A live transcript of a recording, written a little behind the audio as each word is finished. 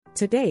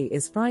Today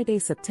is Friday,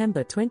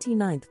 September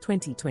 29,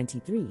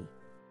 2023.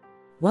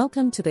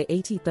 Welcome to the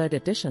 83rd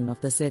edition of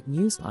the Z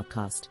News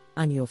Podcast.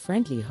 I'm your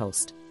friendly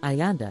host,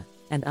 Ayanda,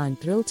 and I'm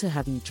thrilled to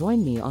have you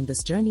join me on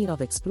this journey of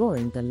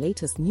exploring the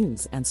latest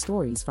news and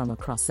stories from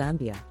across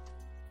Zambia.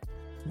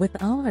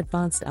 With our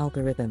advanced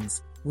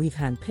algorithms, we've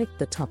handpicked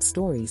the top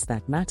stories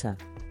that matter.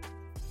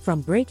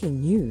 From breaking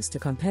news to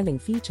compelling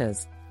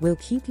features, we'll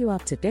keep you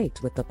up to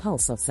date with the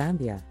pulse of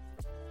Zambia.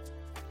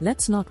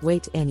 Let's not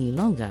wait any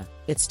longer,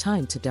 it's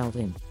time to delve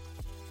in.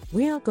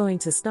 We are going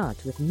to start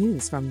with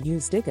news from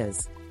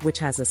Newsdiggers, which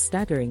has a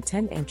staggering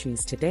 10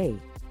 entries today.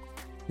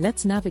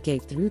 Let's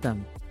navigate through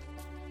them.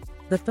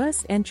 The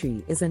first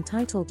entry is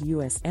entitled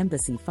U.S.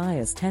 Embassy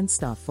Fires 10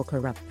 Staff for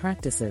Corrupt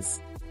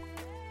Practices.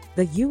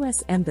 The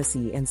U.S.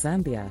 Embassy in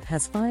Zambia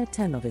has fired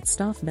 10 of its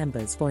staff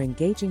members for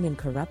engaging in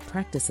corrupt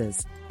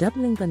practices,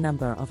 doubling the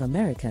number of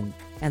American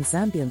and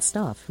Zambian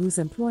staff whose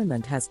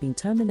employment has been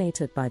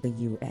terminated by the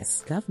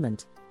U.S.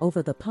 government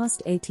over the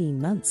past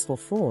 18 months for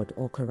fraud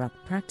or corrupt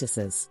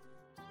practices.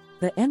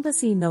 The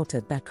embassy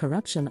noted that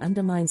corruption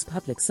undermines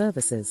public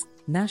services,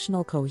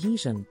 national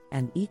cohesion,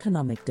 and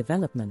economic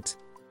development.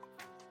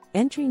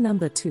 Entry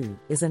number 2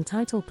 is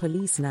entitled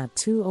Police Nab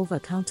 2 Over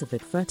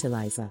Counterfeit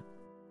Fertilizer.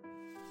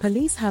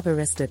 Police have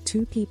arrested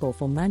 2 people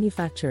for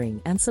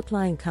manufacturing and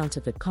supplying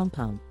counterfeit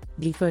compound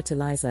B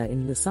fertilizer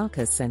in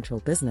Lusaka's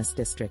central business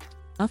district,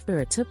 after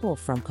a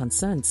tip-off from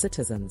concerned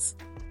citizens.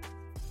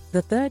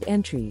 The third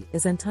entry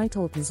is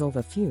entitled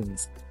Nzova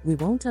Fumes, We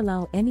Won't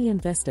Allow Any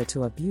Investor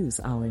to Abuse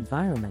Our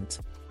Environment.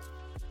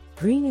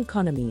 Green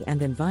Economy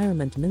and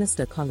Environment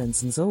Minister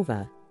Collins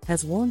Nzova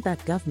has warned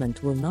that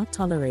government will not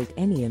tolerate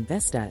any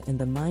investor in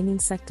the mining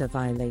sector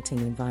violating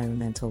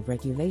environmental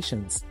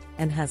regulations,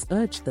 and has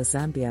urged the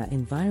Zambia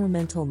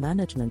Environmental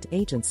Management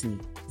Agency,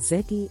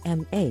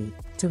 ZEMA,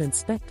 to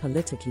inspect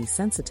politically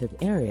sensitive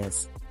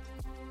areas.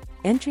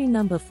 Entry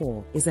number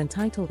 4 is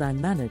entitled I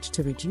Managed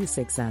to Reduce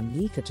Exam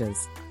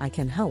Leakages, I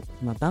Can Help,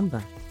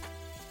 Mabamba.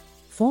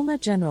 Former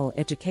General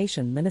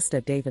Education Minister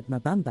David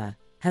Mabamba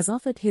has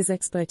offered his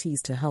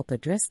expertise to help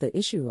address the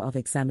issue of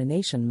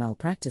examination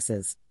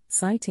malpractices,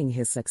 citing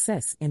his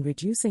success in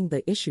reducing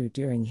the issue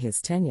during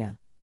his tenure.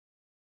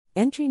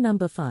 Entry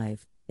number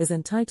 5 is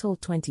entitled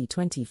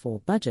 2024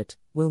 Budget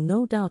Will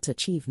No Doubt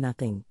Achieve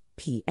Nothing,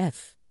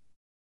 PF.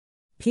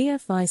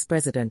 PF Vice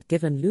President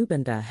Given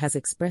Lubanda has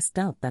expressed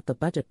doubt that the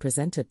budget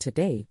presented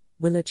today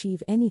will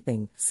achieve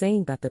anything,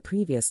 saying that the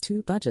previous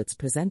 2 budgets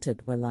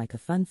presented were like a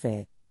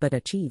funfair, but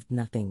achieved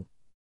nothing.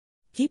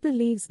 He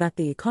believes that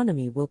the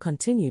economy will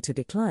continue to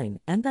decline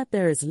and that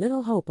there is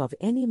little hope of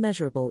any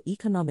measurable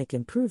economic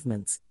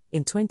improvements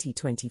in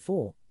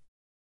 2024.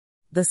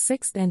 The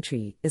sixth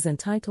entry is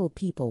entitled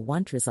People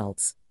Want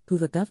Results, who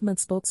the government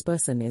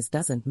spokesperson is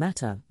doesn't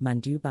matter,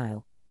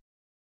 Mandubile.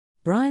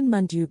 Brian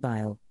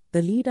Mandubile,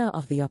 the leader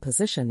of the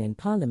opposition in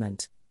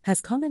Parliament,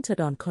 has commented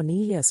on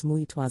Cornelius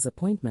Muitwa's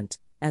appointment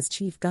as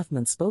chief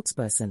government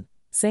spokesperson,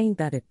 saying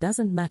that it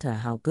doesn't matter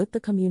how good the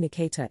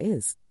communicator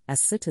is,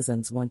 as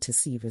citizens want to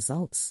see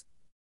results.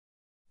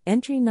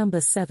 Entry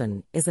number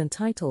 7 is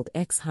entitled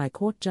Ex-High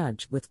Court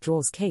Judge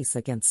Withdraws Case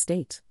Against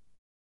State.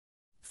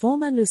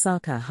 Former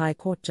Lusaka High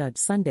Court Judge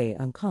Sunday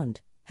Nkonde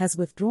has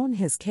withdrawn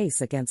his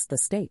case against the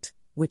state,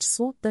 which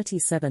sought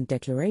 37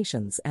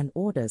 declarations and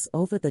orders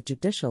over the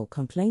Judicial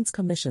Complaints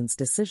Commission's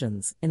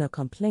decisions in a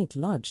complaint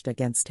lodged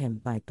against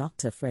him by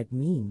Dr. Fred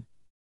Mean.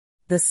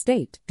 The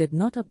state did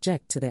not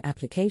object to the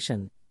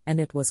application, and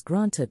it was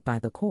granted by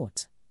the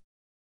court.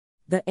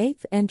 The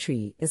 8th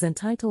entry is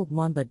entitled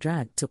Mwamba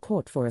Dragged to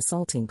Court for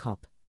Assaulting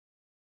Cop.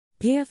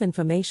 PF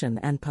Information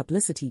and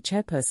Publicity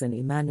Chairperson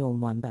Emmanuel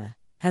Mwamba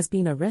has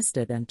been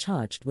arrested and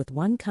charged with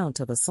 1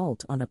 count of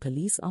assault on a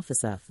police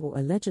officer for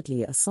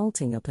allegedly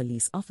assaulting a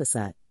police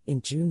officer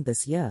in June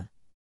this year.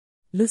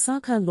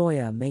 Lusaka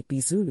lawyer Make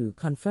Zulu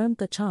confirmed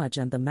the charge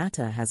and the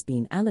matter has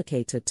been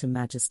allocated to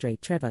Magistrate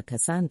Trevor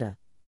Kasanda.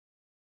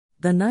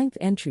 The 9th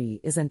entry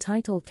is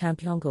entitled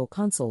Kampyongo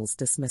Consuls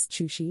Dismiss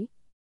Chushi.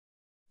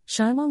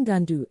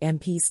 Shaiwangandu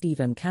MP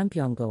Stephen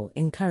Kampyongo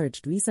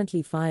encouraged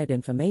recently fired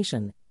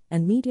information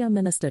and Media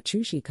Minister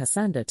Chushi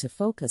Kasanda to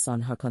focus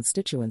on her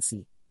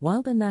constituency,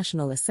 while the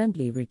National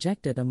Assembly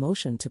rejected a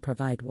motion to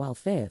provide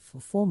welfare for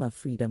former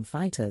freedom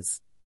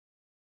fighters.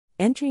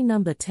 Entry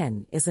number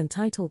 10 is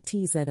entitled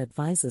TZ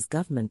Advises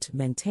Government to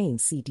Maintain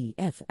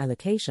CDF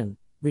Allocation,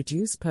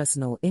 Reduce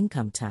Personal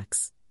Income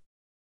Tax.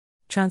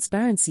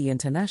 Transparency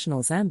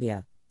International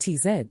Zambia,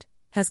 TZ,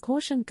 has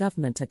cautioned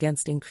government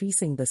against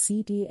increasing the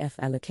CDF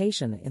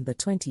allocation in the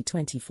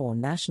 2024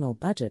 national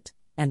budget,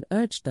 and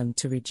urged them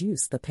to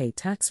reduce the pay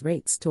tax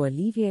rates to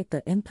alleviate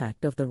the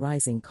impact of the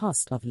rising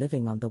cost of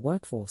living on the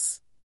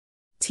workforce.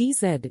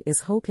 TZ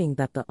is hoping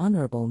that the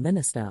Honorable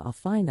Minister of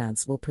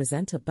Finance will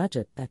present a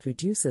budget that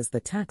reduces the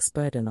tax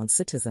burden on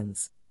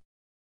citizens.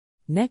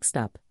 Next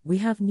up, we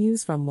have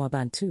news from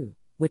Mwabantu,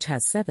 which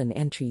has 7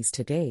 entries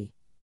today.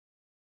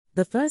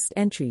 The first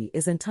entry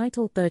is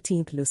entitled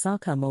 13th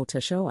Lusaka Motor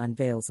Show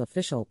unveils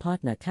official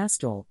partner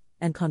Castrol,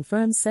 and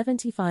confirms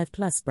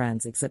 75-plus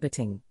brands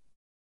exhibiting.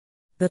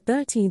 The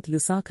 13th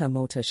Lusaka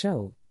Motor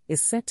Show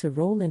is set to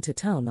roll into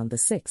town on the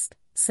 6th,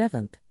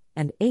 7th,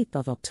 and 8th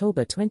of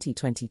October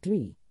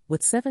 2023,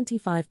 with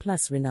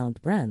 75+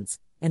 renowned brands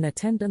in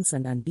attendance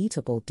and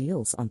unbeatable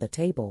deals on the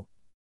table.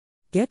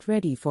 Get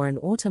ready for an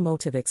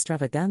automotive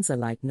extravaganza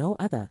like no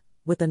other,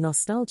 with a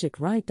nostalgic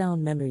ride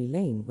down memory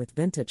lane with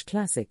vintage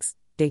classics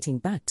dating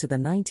back to the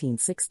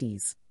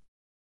 1960s.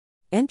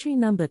 Entry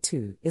number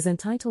 2 is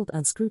entitled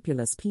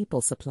Unscrupulous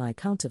People Supply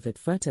Counterfeit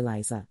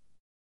Fertilizer.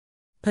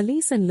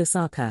 Police in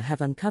Lusaka have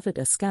uncovered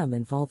a scam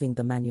involving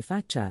the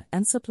manufacture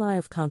and supply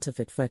of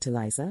counterfeit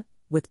fertilizer,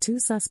 with 2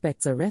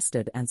 suspects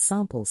arrested and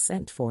samples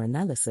sent for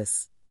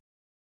analysis.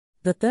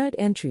 The third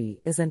entry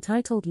is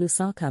entitled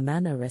Lusaka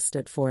Man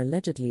Arrested for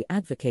Allegedly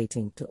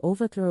Advocating to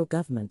Overthrow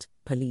Government,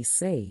 Police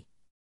Say.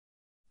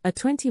 A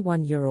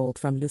 21-year-old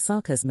from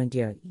Lusaka's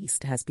Mandir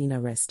East has been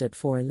arrested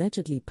for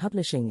allegedly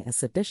publishing a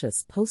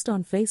seditious post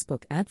on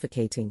Facebook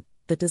advocating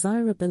the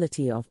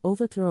desirability of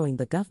overthrowing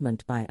the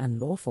government by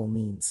unlawful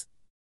means.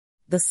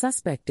 The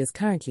suspect is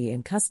currently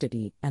in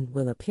custody and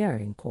will appear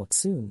in court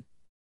soon.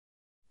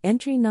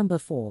 Entry number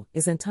 4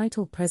 is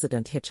entitled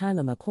President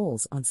Hichilema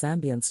Calls on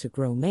Zambians to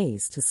Grow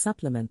Maize to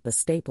Supplement the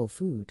Staple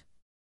Food.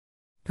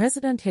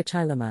 President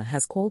Hichilema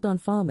has called on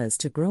farmers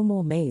to grow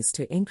more maize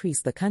to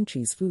increase the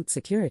country's food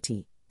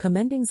security,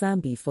 commending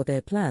Zambia for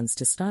their plans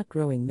to start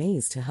growing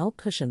maize to help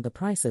cushion the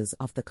prices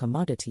of the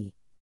commodity.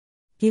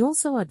 He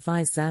also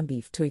advised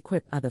Zambia to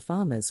equip other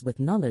farmers with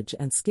knowledge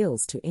and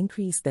skills to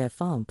increase their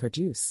farm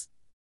produce.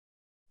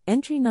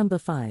 Entry number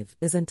 5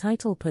 is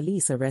entitled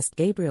Police Arrest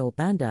Gabriel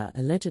Banda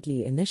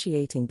Allegedly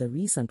Initiating the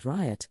Recent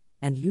Riot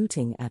and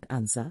Looting at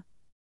Anza.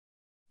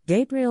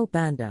 Gabriel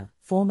Banda,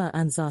 former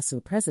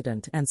Anzasu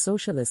president and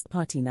Socialist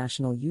Party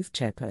National Youth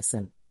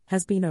Chairperson,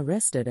 has been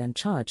arrested and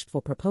charged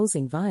for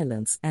proposing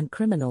violence and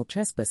criminal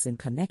trespass in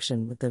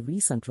connection with the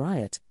recent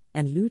riot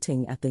and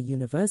looting at the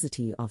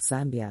University of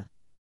Zambia.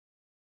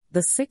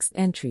 The sixth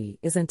entry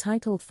is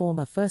entitled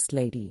Former First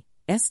Lady,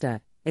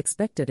 Esther,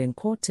 expected in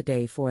court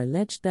today for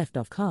alleged theft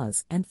of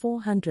cars and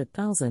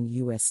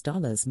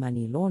 $400,000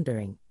 money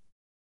laundering.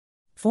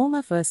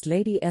 Former First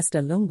Lady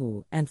Esther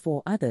Lungu and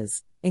 4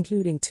 others,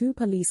 including 2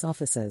 police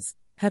officers,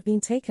 have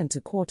been taken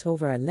to court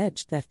over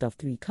alleged theft of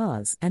 3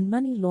 cars and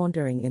money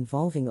laundering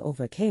involving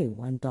over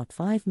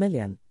 $1.5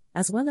 million,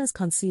 as well as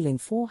concealing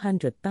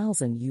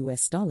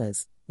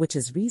 $400,000, which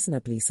is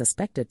reasonably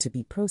suspected to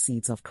be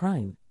proceeds of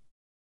crime.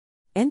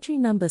 Entry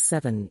number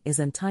 7 is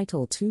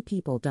entitled 2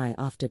 people die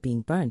after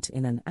being burnt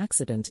in an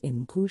accident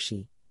in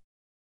Mkushi.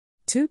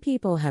 2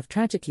 people have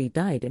tragically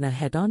died in a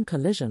head-on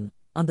collision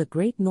on the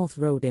Great North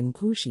Road in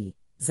Mkushi,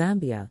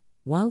 Zambia,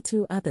 while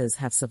 2 others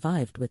have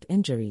survived with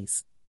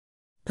injuries.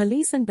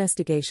 Police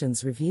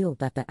investigations revealed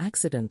that the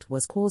accident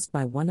was caused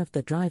by one of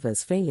the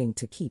drivers failing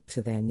to keep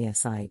to their near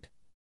side.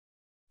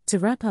 To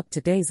wrap up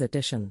today's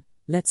edition,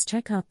 let's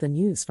check out the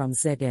news from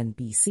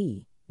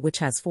ZNBC, which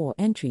has 4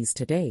 entries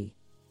today.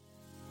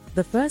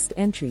 The first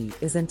entry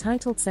is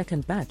entitled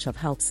Second Batch of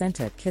Health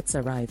Center Kits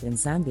Arrive in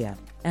Zambia,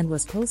 and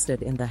was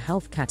posted in the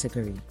health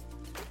category.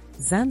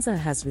 Zanza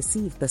has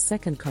received the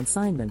second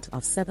consignment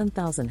of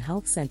 7,000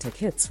 health center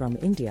kits from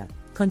India,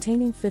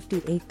 containing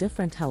 58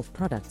 different health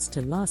products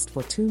to last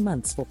for 2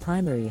 months for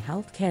primary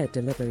health care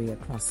delivery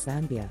across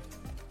Zambia.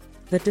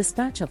 The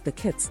dispatch of the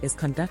kits is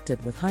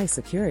conducted with high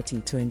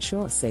security to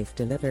ensure safe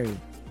delivery.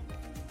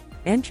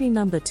 Entry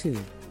number 2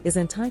 is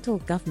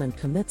entitled Government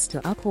Commits to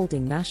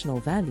Upholding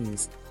National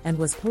Values, and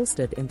was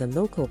posted in the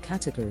local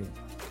category.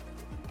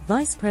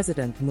 Vice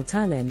President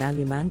Mutale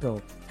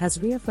Nalimango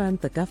has reaffirmed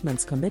the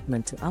government's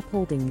commitment to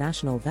upholding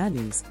national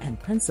values and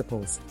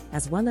principles,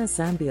 as well as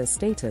Zambia's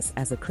status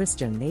as a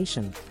Christian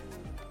nation.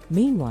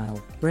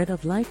 Meanwhile, Bread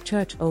of Life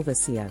Church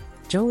overseer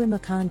Joey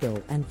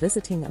Makando and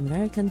visiting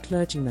American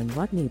clergyman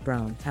Rodney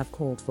Brown have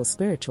called for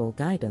spiritual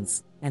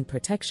guidance and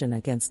protection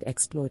against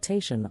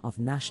exploitation of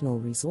national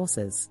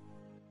resources.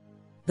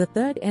 The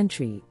third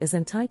entry is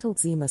entitled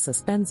Zima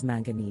Suspends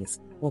Manganese,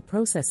 or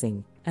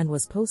Processing, and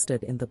was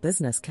posted in the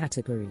business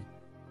category.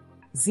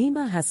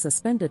 Zima has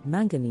suspended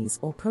manganese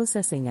ore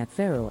processing at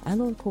Ferro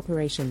Alloy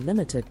Corporation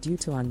Limited due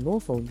to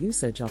unlawful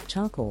usage of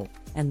charcoal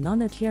and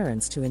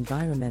non-adherence to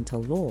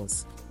environmental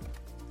laws.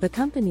 The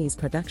company's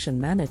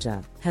production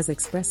manager has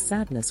expressed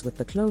sadness with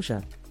the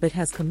closure, but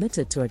has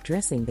committed to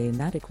addressing the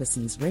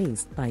inadequacies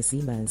raised by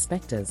Zima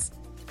inspectors.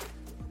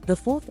 The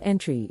fourth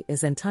entry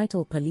is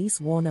entitled Police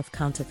Warn of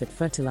Counterfeit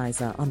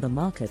Fertilizer on the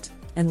Market,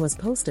 and was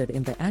posted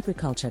in the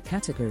agriculture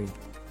category.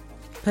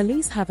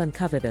 Police have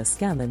uncovered a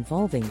scam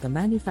involving the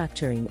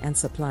manufacturing and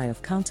supply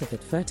of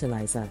counterfeit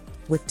fertilizer,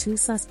 with 2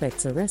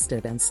 suspects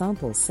arrested and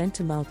samples sent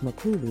to Mount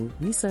Makulu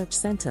Research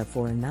Center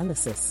for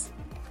analysis.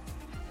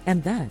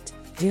 And that,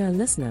 dear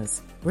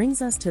listeners,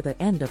 brings us to the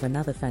end of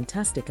another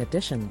fantastic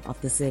edition of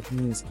the Z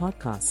News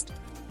Podcast.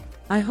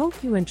 I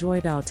hope you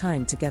enjoyed our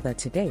time together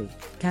today,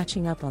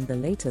 catching up on the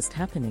latest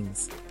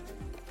happenings.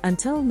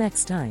 Until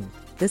next time,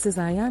 this is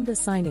Ayanda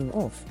signing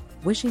off,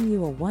 wishing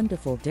you a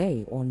wonderful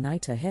day or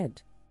night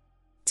ahead.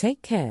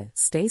 Take care,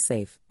 stay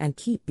safe, and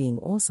keep being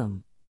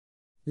awesome.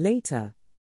 Later.